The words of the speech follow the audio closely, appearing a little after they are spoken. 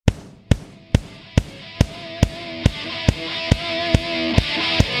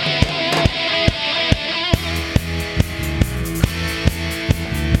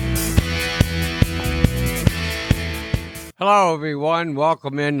Hello, everyone.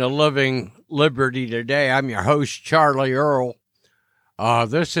 Welcome into Living Liberty today. I'm your host, Charlie Earl.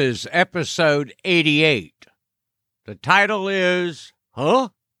 This is episode 88. The title is, Huh?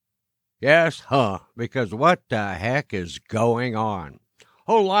 Yes, because what the heck is going on?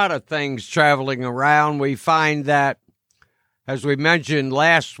 Whole lot of things traveling around. We find that, as we mentioned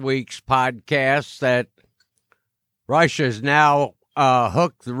last week's podcast, that Russia's now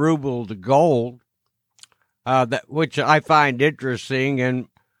hooked the ruble to gold. Which I find interesting, and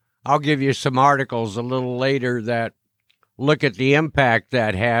I'll give you some articles a little later that look at the impact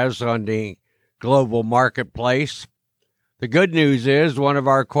that has on the global marketplace. The good news is one of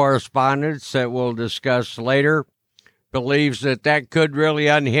our correspondents that we'll discuss later believes that could really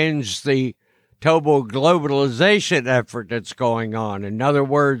unhinge the total globalization effort that's going on. In other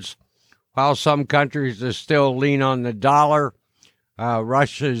words, while some countries are still lean on the dollar,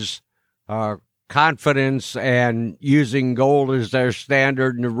 Russia's confidence and using gold as their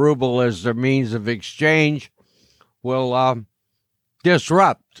standard and the ruble as their means of exchange will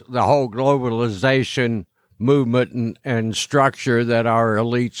disrupt the whole globalization movement and structure that our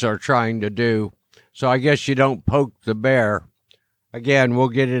elites are trying to do. So I guess you don't poke the bear. Again, we'll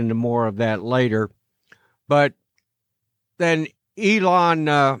get into more of that later. But then Elon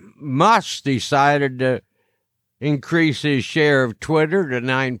Musk decided to increase his share of Twitter to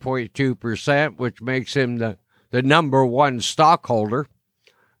 9.2%, which makes him the number one stockholder.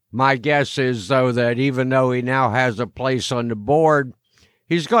 My guess is, though, that even though he now has a place on the board,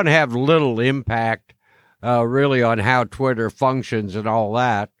 he's going to have little impact, really, on how Twitter functions and all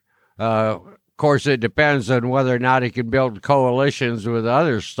that. Of course, it depends on whether or not he can build coalitions with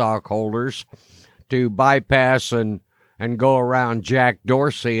other stockholders to bypass and go around Jack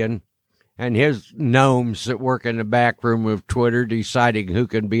Dorsey and his gnomes that work in the back room of Twitter, deciding who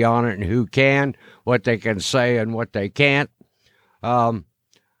can be on it and who can, what they can say and what they can't.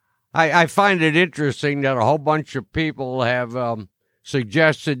 I find it interesting that a whole bunch of people have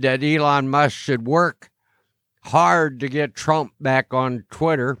suggested that Elon Musk should work hard to get Trump back on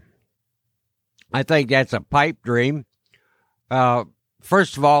Twitter. I think that's a pipe dream.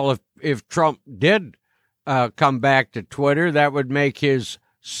 First of all, if Trump did come back to Twitter, that would make his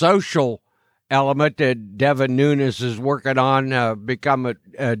social element that Devin Nunes is working on become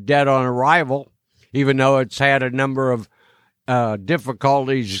a dead on arrival, even though it's had a number of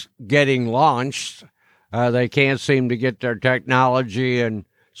difficulties getting launched. They can't seem to get their technology and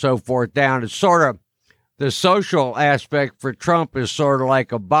so forth down. It's sort of the social aspect for Trump is sort of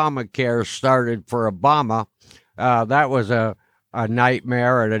like Obamacare started for Obama. That was a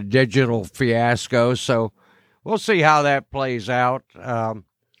nightmare and a digital fiasco. So we'll see how that plays out.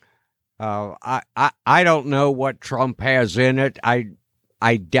 I don't know what Trump has in it.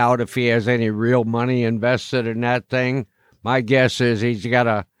 I doubt if he has any real money invested in that thing. My guess is he's got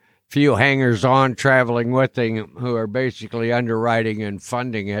a few hangers-on traveling with him who are basically underwriting and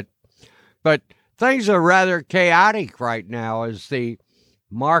funding it. But things are rather chaotic right now as the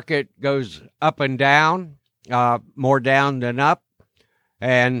market goes up and down, more down than up,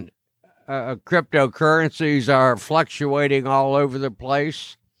 and cryptocurrencies are fluctuating all over the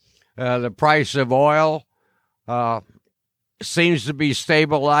place. The price of oil seems to be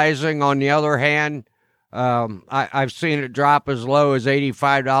stabilizing. On the other hand, I've seen it drop as low as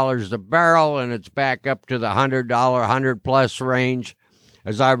 $85 a barrel, and it's back up to the $100, 100-plus range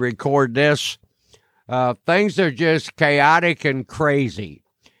as I record this. Things are just chaotic and crazy.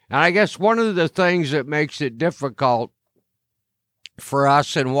 And I guess one of the things that makes it difficult for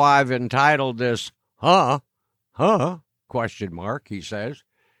us and why I've entitled this, question mark, he says,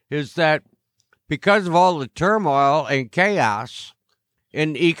 is that because of all the turmoil and chaos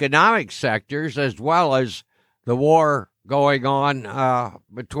in economic sectors, as well as the war going on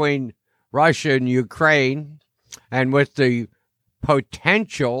between Russia and Ukraine, and with the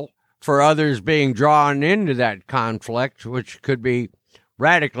potential for others being drawn into that conflict, which could be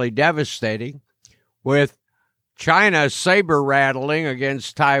radically devastating, with China saber-rattling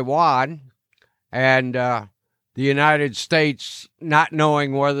against Taiwan, and the United States not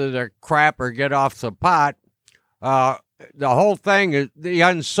knowing whether to crap or get off the pot. The whole thing, the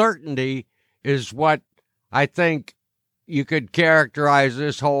uncertainty is what I think you could characterize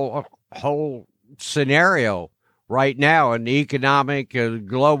this whole scenario right now in the economic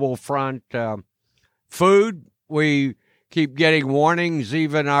global front. Food, we keep getting warnings.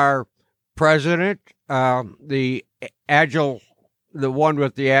 Even our president, the one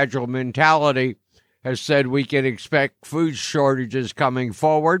with the agile mentality, has said we can expect food shortages coming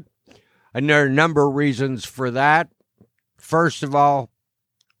forward. And there are a number of reasons for that. First of all,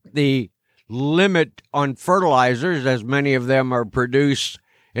 the limit on fertilizers, as many of them are produced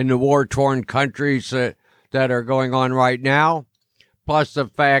in the war-torn countries that are going on right now, plus the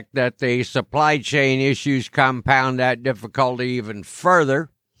fact that the supply chain issues compound that difficulty even further.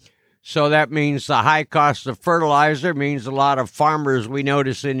 So that means the high cost of fertilizer means a lot of farmers, we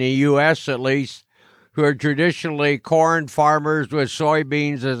notice in the U.S. at least, who are traditionally corn farmers with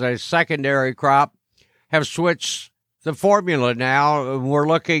soybeans as a secondary crop, have switched the formula now. We're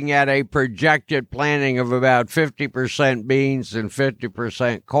looking at a projected planting of about 50% beans and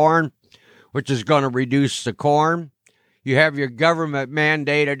 50% corn, which is going to reduce the corn. You have your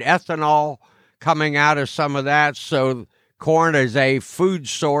government-mandated ethanol coming out of some of that, so corn as a food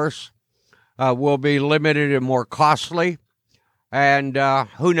source will be limited and more costly. And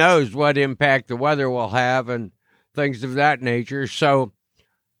who knows what impact the weather will have and things of that nature. So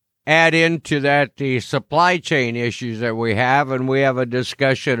add into that the supply chain issues that we have, and we have a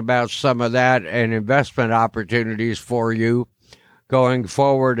discussion about some of that and investment opportunities for you going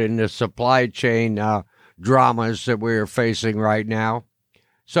forward in the supply chain dramas that we are facing right now.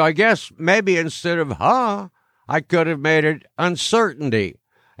 So I guess maybe instead of I could have made it uncertainty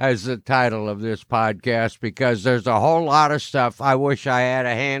as the title of this podcast, because there's a whole lot of stuff I wish I had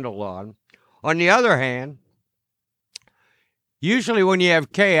a handle on. On the other hand, usually when you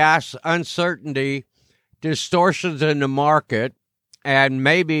have chaos, uncertainty, distortions in the market, and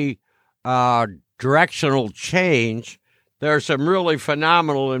maybe directional change, there are some really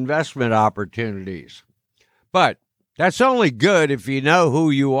phenomenal investment opportunities. But that's only good if you know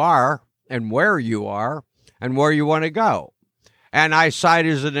who you are and where you want to go. And I cite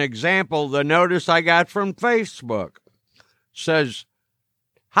as an example the notice I got from Facebook. It says,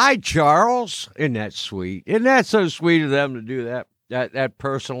 "Hi, Charles." Isn't that sweet? Isn't that so sweet of them to do that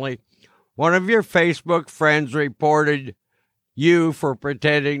personally? "One of your Facebook friends reported you for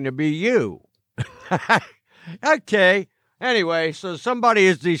pretending to be you." Okay. Anyway, so somebody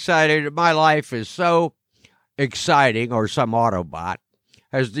has decided that my life is so exciting, or some Autobot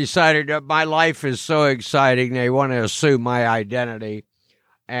has decided that my life is so exciting they want to assume my identity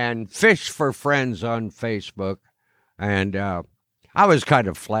and fish for friends on Facebook. And I was kind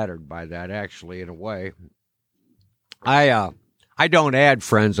of flattered by that, actually, in a way. I don't add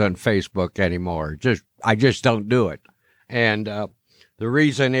friends on Facebook anymore. I just don't do it. And the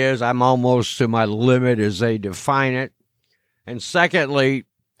reason is I'm almost to my limit as they define it. And secondly,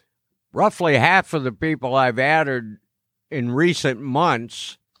 roughly half of the people I've added in recent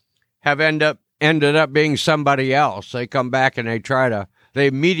months have ended up being somebody else. They come back and they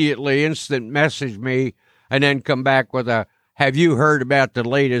immediately instant message me and then come back with "Have you heard about the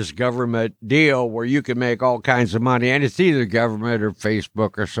latest government deal where you can make all kinds of money?" And it's either government or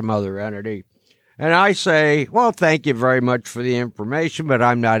Facebook or some other entity. And I say, "Well, thank you very much for the information, but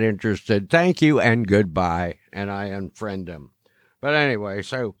I'm not interested. Thank you and goodbye." And I unfriend them. But anyway,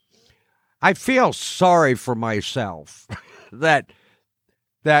 so I feel sorry for myself that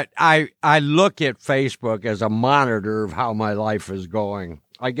I look at Facebook as a monitor of how my life is going.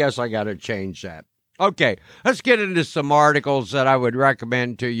 I guess I got to change that. Okay, let's get into some articles that I would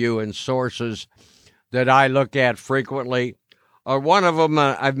recommend to you and sources that I look at frequently. One of them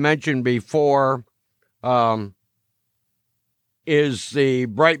I've mentioned before is the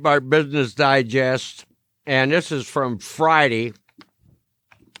Breitbart Business Digest, and this is from Friday.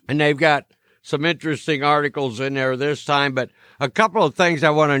 And they've got some interesting articles in there this time, but a couple of things I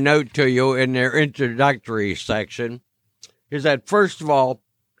want to note to you in their introductory section is that, first of all,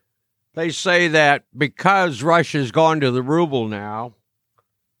 they say that because Russia's gone to the ruble now,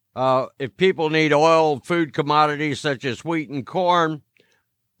 if people need oil, food commodities such as wheat and corn,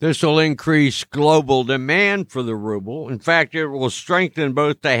 this will increase global demand for the ruble. In fact, it will strengthen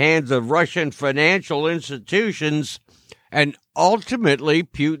both the hands of Russian financial institutions and ultimately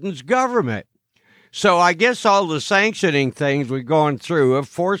Putin's government. So I guess all the sanctioning things we've gone through have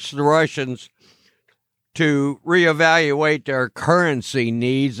forced the Russians to reevaluate their currency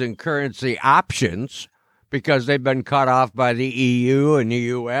needs and currency options because they've been cut off by the EU and the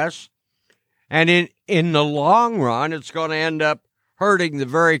U.S. And in the long run, it's going to end up hurting the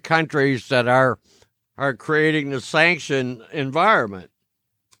very countries that are creating the sanction environment,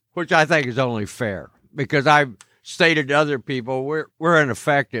 which I think is only fair, because I've stated to other people, we're in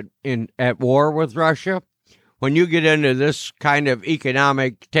effect at war with Russia. When you get into this kind of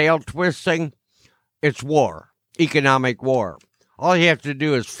economic tail twisting, it's war, economic war. All you have to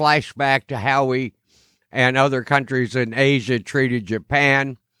do is flash back to how we and other countries in Asia treated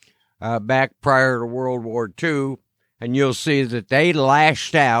Japan back prior to World War II, and you'll see that they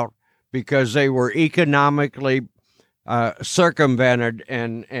lashed out because they were economically circumvented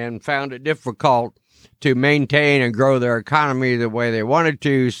and found it difficult to maintain and grow their economy the way they wanted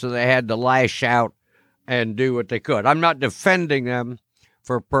to, so they had to lash out and do what they could. I'm not defending them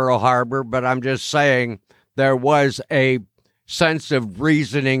for Pearl Harbor, but I'm just saying there was a sense of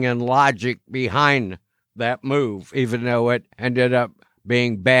reasoning and logic behind that move, even though it ended up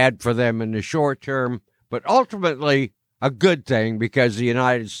being bad for them in the short term, but ultimately a good thing, because the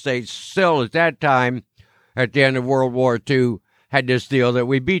United States still at that time, at the end of World War II, had this deal that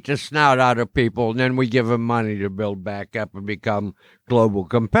we beat the snout out of people and then we give them money to build back up and become global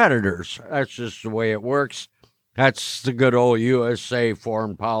competitors. That's just the way it works. That's the good old USA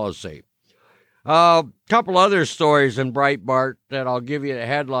foreign policy. A couple other stories in Breitbart that I'll give you the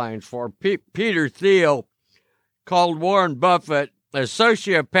headlines for. Peter Thiel called Warren Buffett a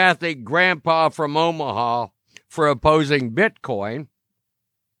sociopathic grandpa from Omaha for opposing Bitcoin,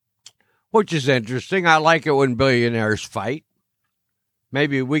 which is interesting. I like it when billionaires fight.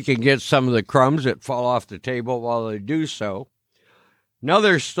 Maybe we can get some of the crumbs that fall off the table while they do so.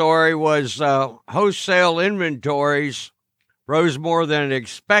 Another story was wholesale inventories rose more than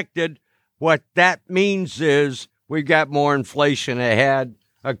expected. What that means is we've got more inflation ahead,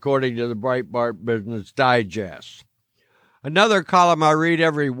 according to the Breitbart Business Digest. Another column I read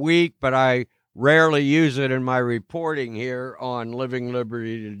every week, but I rarely use it in my reporting here on Living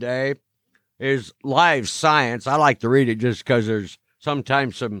Liberty Today, is Live Science. I like to read it just because there's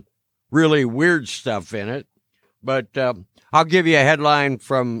sometimes some really weird stuff in it. But I'll give you a headline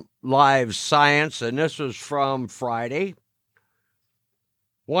from Live Science, and this was from Friday.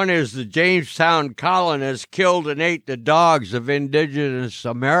 One is the Jamestown colonists killed and ate the dogs of indigenous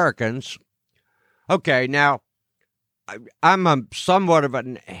Americans. Okay, now, I'm somewhat of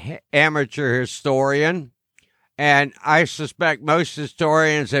an amateur historian, and I suspect most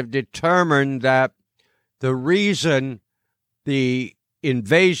historians have determined that the reason the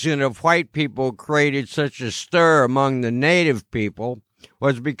invasion of white people created such a stir among the native people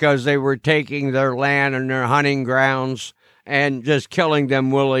was because they were taking their land and their hunting grounds and just killing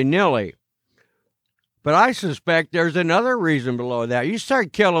them willy-nilly. But I suspect there's another reason below that. You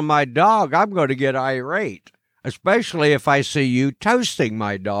start killing my dog, I'm going to get irate, especially if I see you toasting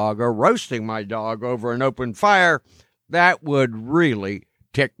my dog or roasting my dog over an open fire. That would really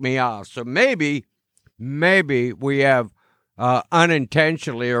tick me off. So maybe we have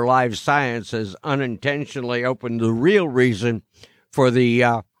unintentionally, or Live Science has unintentionally opened the real reason for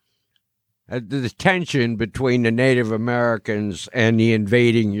the tension between the Native Americans and the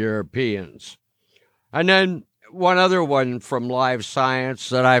invading Europeans. And then one other one from Live Science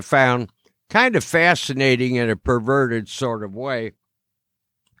that I found kind of fascinating in a perverted sort of way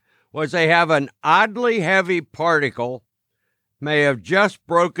was they have an oddly heavy particle may have just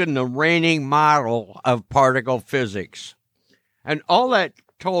broken the reigning model of particle physics. And all that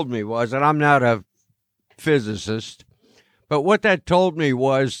told me was, and I'm not a physicist, but what that told me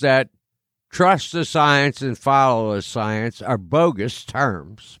was that trust the science and follow the science are bogus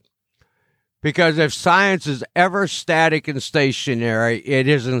terms. Because if science is ever static and stationary, it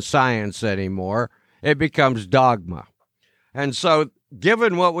isn't science anymore. It becomes dogma. And so,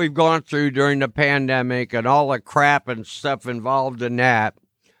 given what we've gone through during the pandemic and all the crap and stuff involved in that,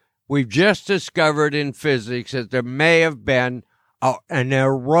 we've just discovered in physics that there may have been an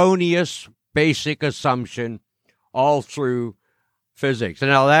erroneous basic assumption all through physics.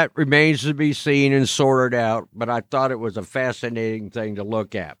 Now, that remains to be seen and sorted out, but I thought it was a fascinating thing to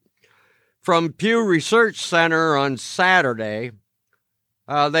look at. From Pew Research Center on Saturday,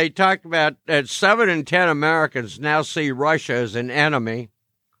 they talked about that 7 in 10 Americans now see Russia as an enemy,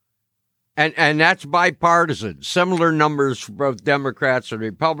 and that's bipartisan. Similar numbers for both Democrats and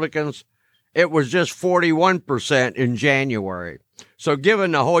Republicans. It was just 41% in January. So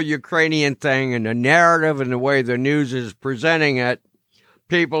given the whole Ukrainian thing and the narrative and the way the news is presenting it,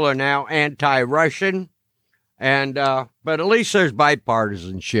 people are now anti-Russian. And but at least there's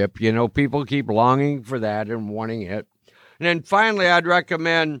bipartisanship. You know, people keep longing for that and wanting it. And then finally, I'd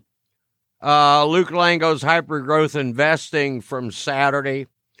recommend Luke Lango's Hypergrowth Investing from Saturday.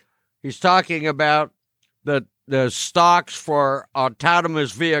 He's talking about the stocks for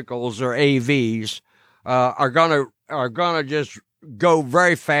autonomous vehicles, or AVs, are gonna just go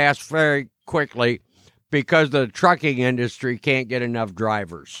very fast, very quickly, because the trucking industry can't get enough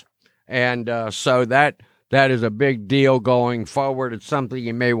drivers, and so that is a big deal going forward. It's something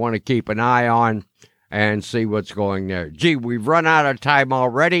you may want to keep an eye on and see what's going there. Gee, we've run out of time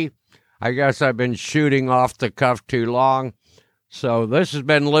already. I guess I've been shooting off the cuff too long. So this has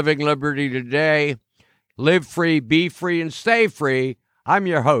been Living Liberty Today. Live free, be free, and stay free. I'm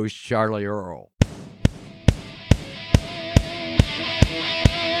your host, Charlie Earl.